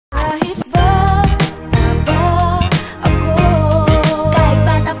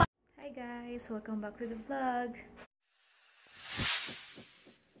guys! Welcome back to the vlog!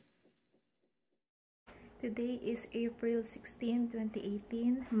 Today is April 16,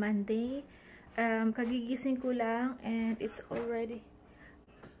 2018, Monday. Kagigising ko lang and it's already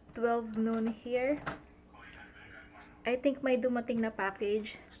 12 noon here. I think may dumating na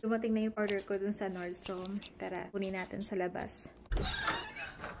package. Dumating na yung order ko dun sa Nordstrom. Tara, kunin natin sa labas.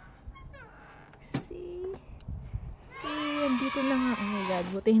 See? Andito na nga. Oh my god,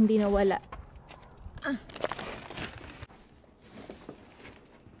 buti hindi nawala.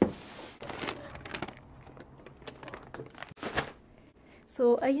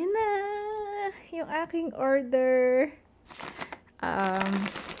 So, ayan na yung aking order.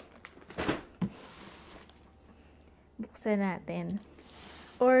 Buksan natin.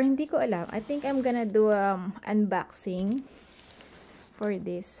 Or, hindi ko alam. I think I'm gonna do unboxing for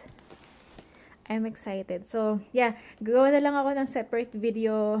this. I'm excited. So, yeah. Gagawa na lang ako ng separate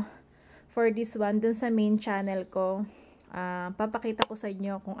video for this one dun sa main channel ko. Papakita ko sa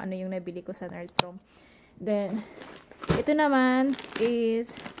inyo kung ano yung nabili ko sa Nordstrom. Then, ito naman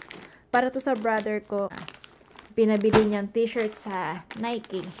is para to sa brother ko. Pinabili niyang t-shirt sa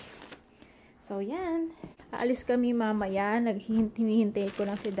Nike. So, yan. Aalis kami mamaya. Hinihintay ko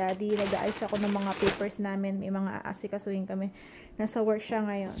lang si daddy. Nag-aalis ako ng mga papers namin. May mga aasikasuhin kami. Nasa work siya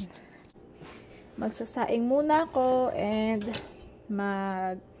ngayon. Magsasaing muna ako and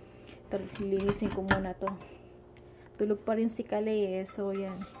linisin ko muna to. Tulog pa rin si Caleigh eh. So,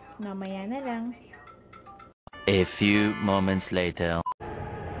 yan. Mamaya na lang. A few moments later.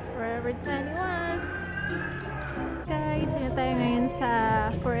 Forever 21. Guys, ano tayo ngayon sa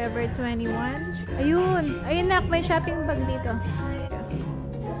Forever 21? Ayun! Ayun na, may shopping bag dito.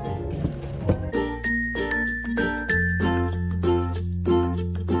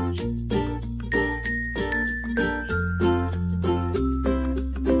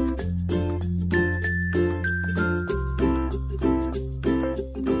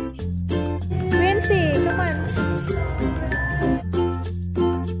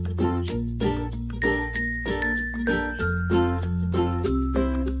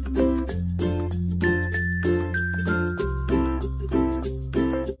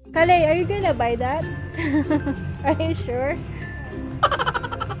 Caleigh, are you gonna buy that? Are you sure?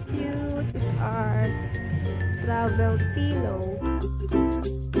 Cute is our travel pillow.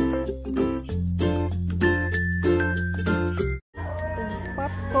 There's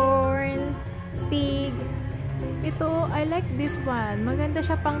popcorn, pig. Ito, I like this one. Maganda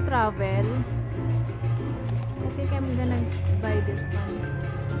siya pang travel. I think I'm gonna buy this one.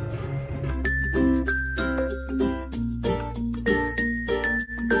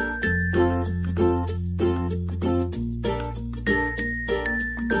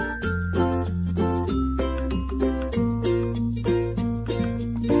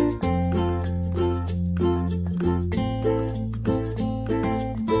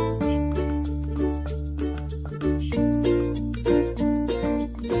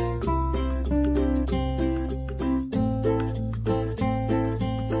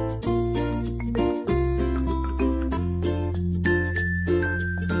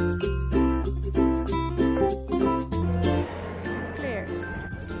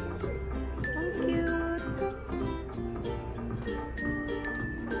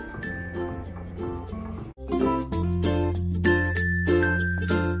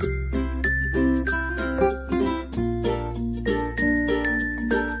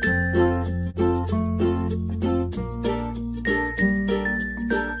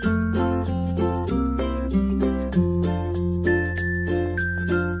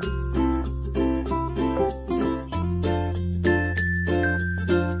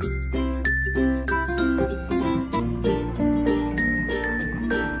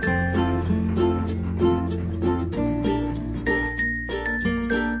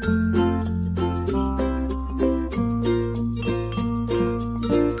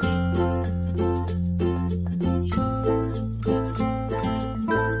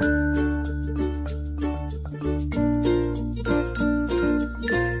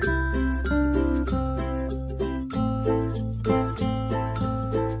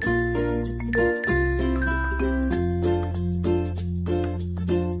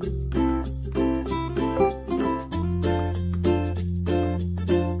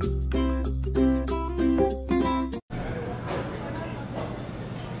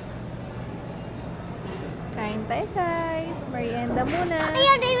 Kain tayo guys. Meryenda muna.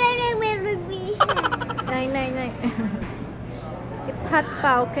 Nine. It's hot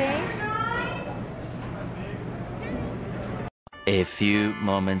pa, okay? A few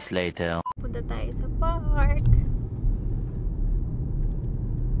moments later. Punta tayo sa park.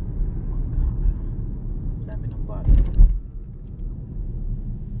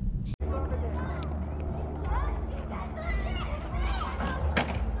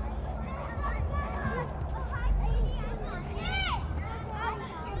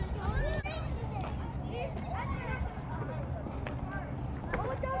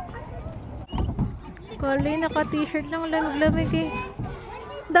 Caleigh, naka-t-shirt lang, lamig-lamig eh.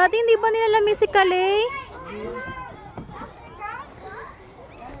 Dati hindi ba nilalamig si Caleigh?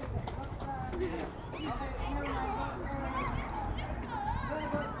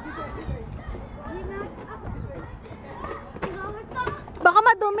 Baka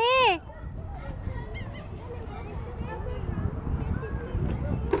madumi!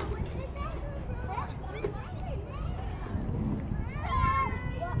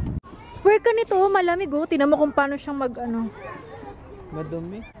 Where ka nito? Malamig oh. Tinan mo kung paano siyang mag-ano.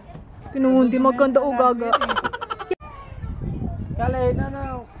 Madumi. Pinuhundi maganda o gaga. Caleigh,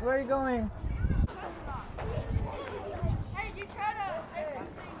 no. Where are you going?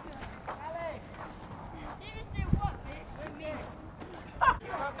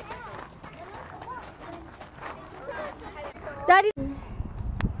 Daddy!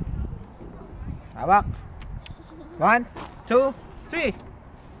 Hawak. 1, 2, 3.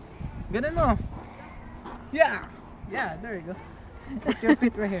 Ganun mo. Yeah. Yeah, there you go. Put your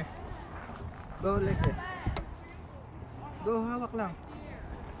feet right here. Go like this. Go, hawak lang.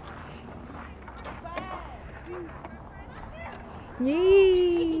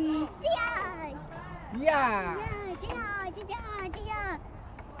 Yiiii! Yeah.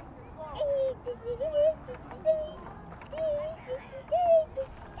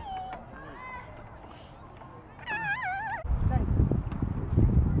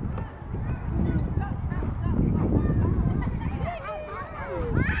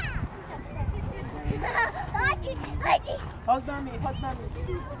 Hold mommy, hold mommy.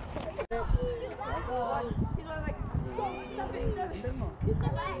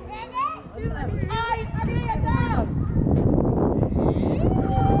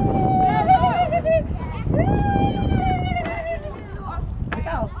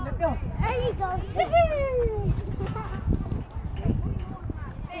 Let's go. There you go.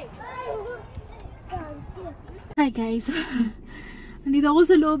 Hi guys! Nandito ako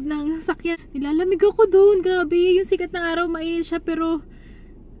sa loob ng sakyan. Nilalamig ako doon. Grabe. Yung sikat ng araw, mainit siya. Pero,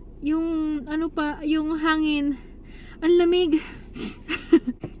 yung, ano pa, yung hangin, ang lamig.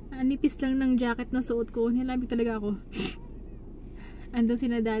 Nipis lang ng jacket na suot ko. Nilalamig talaga ako. Andun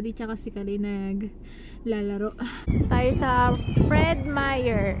sina daddy tsaka si Caleigh naglalaro. Tayo sa Fred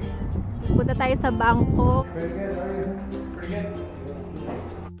Meyer. Punta tayo sa bangko.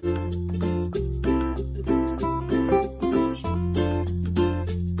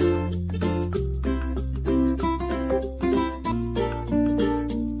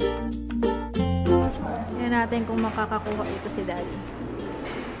 Natin kung makakakuha ito si daddy.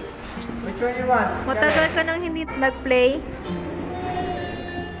 Which one you want? Matagal ka nang hindi nag-play.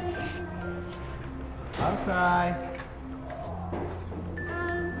 I'll try.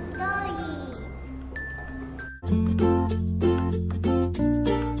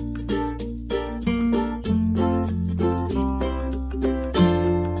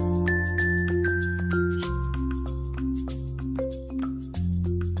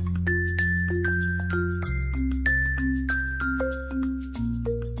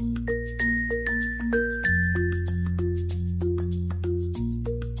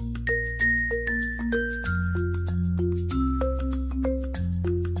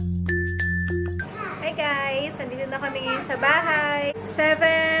 Kami ngayon sa bahay.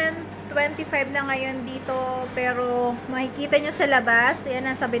 7:25 na ngayon dito, pero makikita nyo sa labas. Ayan,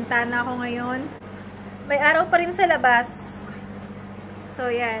 nasa bintana ako ngayon. May araw pa rin sa labas.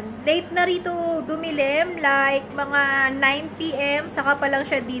 So yan, late na rito dumilim, like mga 9 PM saka pa lang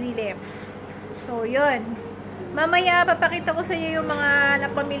siya didilim. So yun, mamaya papakita ko sa inyo yung mga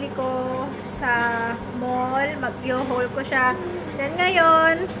napamili ko sa mall. Mag-haul ko siya. Then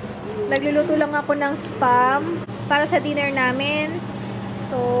ngayon, nagluluto lang ako ng spam para sa dinner namin.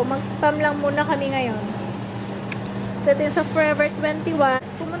 So, mag-spam lang muna kami ngayon. So, ito yung sa Forever 21.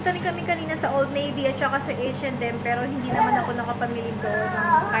 Pumunta rin kami kanina sa Old Navy at saka sa H&M, pero hindi naman ako nakapamili doon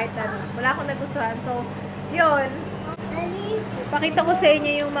ng kahit ano. Wala akong nagustuhan. So, yun. Pakita ko sa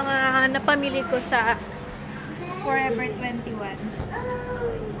inyo yung mga napamili ko sa Forever 21.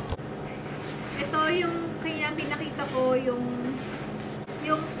 Ito yung kaya pinakita ko yung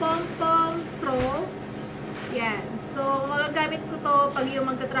Pom-Pom Pro. Yan. So, magagamit ko to pag yung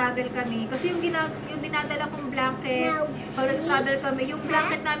magta-travel kami. Kasi yung dinadala kong blanket, pag nag-travel kami, yung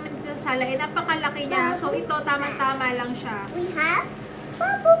blanket namin dito sa sala, napakalaki niya. So, ito, tamang-tama lang siya. We have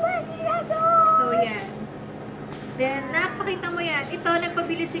bubble bath. So, yan. Then, napakita mo yan. Ito,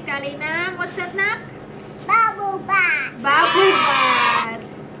 nagpabili si Caleigh ng, what's that na? Bubble bath. Bubble bath.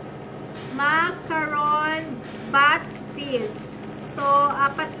 Macaron bath fizz. So,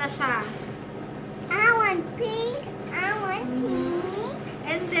 4 na siya. I want pink. I want pink.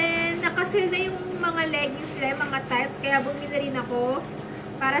 And then, nakasil na yung mga mga leggings nila, mga tights. Kaya bumili rin ako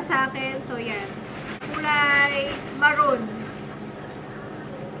para sa akin. So, yan. Kulay maroon.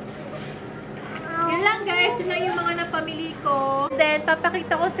 Yan lang guys. Yun lang yung mga napamili ko. And then,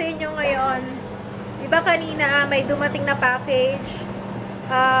 papakita ko sa inyo ngayon. Diba kanina, may dumating na package.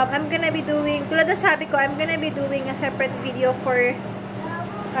 I'm gonna be doing, tulad na sabi ko, I'm gonna be doing a separate video for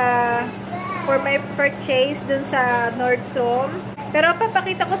my purchase dun sa Nordstrom. Pero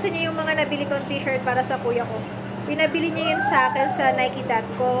papakita ko sa inyo yung mga nabili kong t-shirt para sa kuya ko. Pinabili niya yun sa akin sa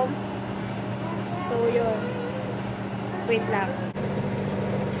Nike.com. So, yun. Wait lang.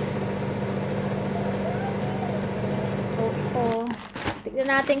 Oo. Tignan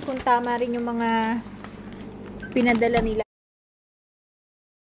natin kung tama rin yung mga pinadala nila.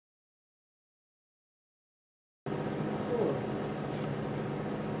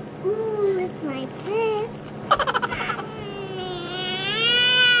 Ooh, it's my sis.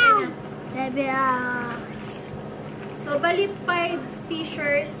 So, bali 5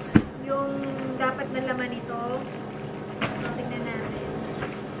 t-shirts yung dapat na laman ito. So, tingnan natin.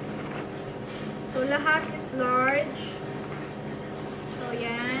 So, lahat is large. So,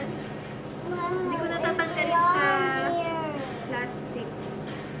 yan. Hindi ko natatanggalin sa plastic.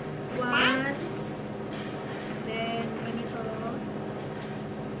 1. Then, ganito.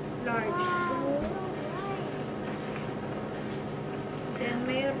 Large. 2. Then,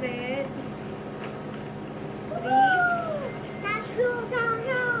 may red. 3.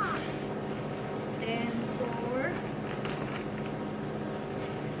 Then, 4.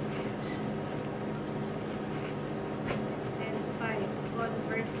 And 5.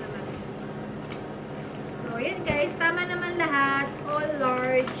 Converse naman. So, yan guys. Tama naman lahat. All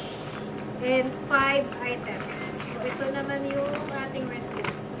large. And 5 items. So, ito naman yung ating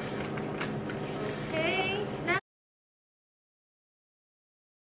receipt. Okay.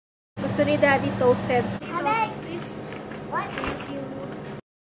 Gusto ni Daddy toasted. What? Thank you.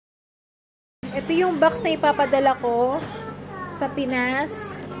 Ito yung box na ipapadala ko sa Pinas.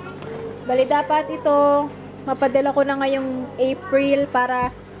 Bali, dapat ito mapadala ko na ngayong April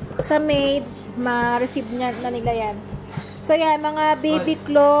para sa May ma-receive na nila yan. So, yan, mga baby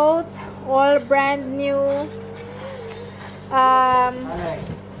clothes, all brand new.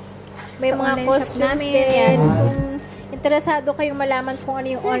 May mga costumes din. Kung interesado kayong malaman kung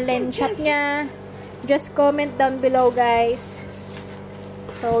ano yung online shop niya, just comment down below, guys.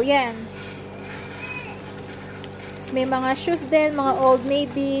 So, yan. May mga shoes din, mga Old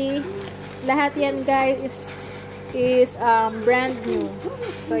Navy. Lahat yan, guys, is brand new.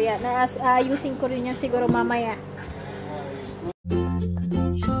 So, yan. Using ko rin yan siguro mamaya.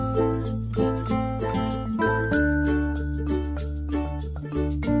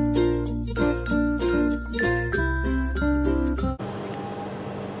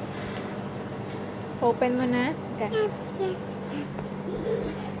 Open mo na. Okay.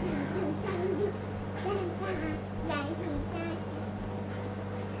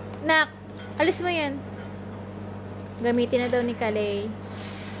 Nak, alis mo yan. Gamitin na daw ni Caleigh.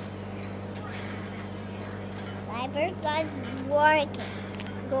 Diaper's not working.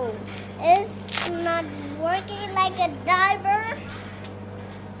 Go. It's not working like a diaper.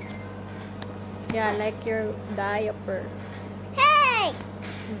 Yeah, like your diaper. Hey!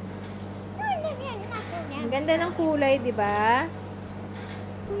 Ang ganda ng kulay, di ba?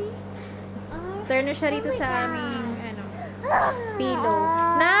 Turn na siya rito sa aming pillow.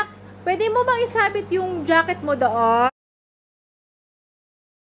 Nak, pwede mo bang isabit yung jacket mo doon?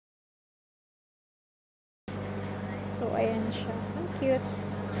 So, ayan siya. Ang cute.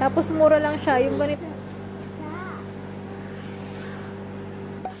 Tapos, mura lang siya. Yung ganito.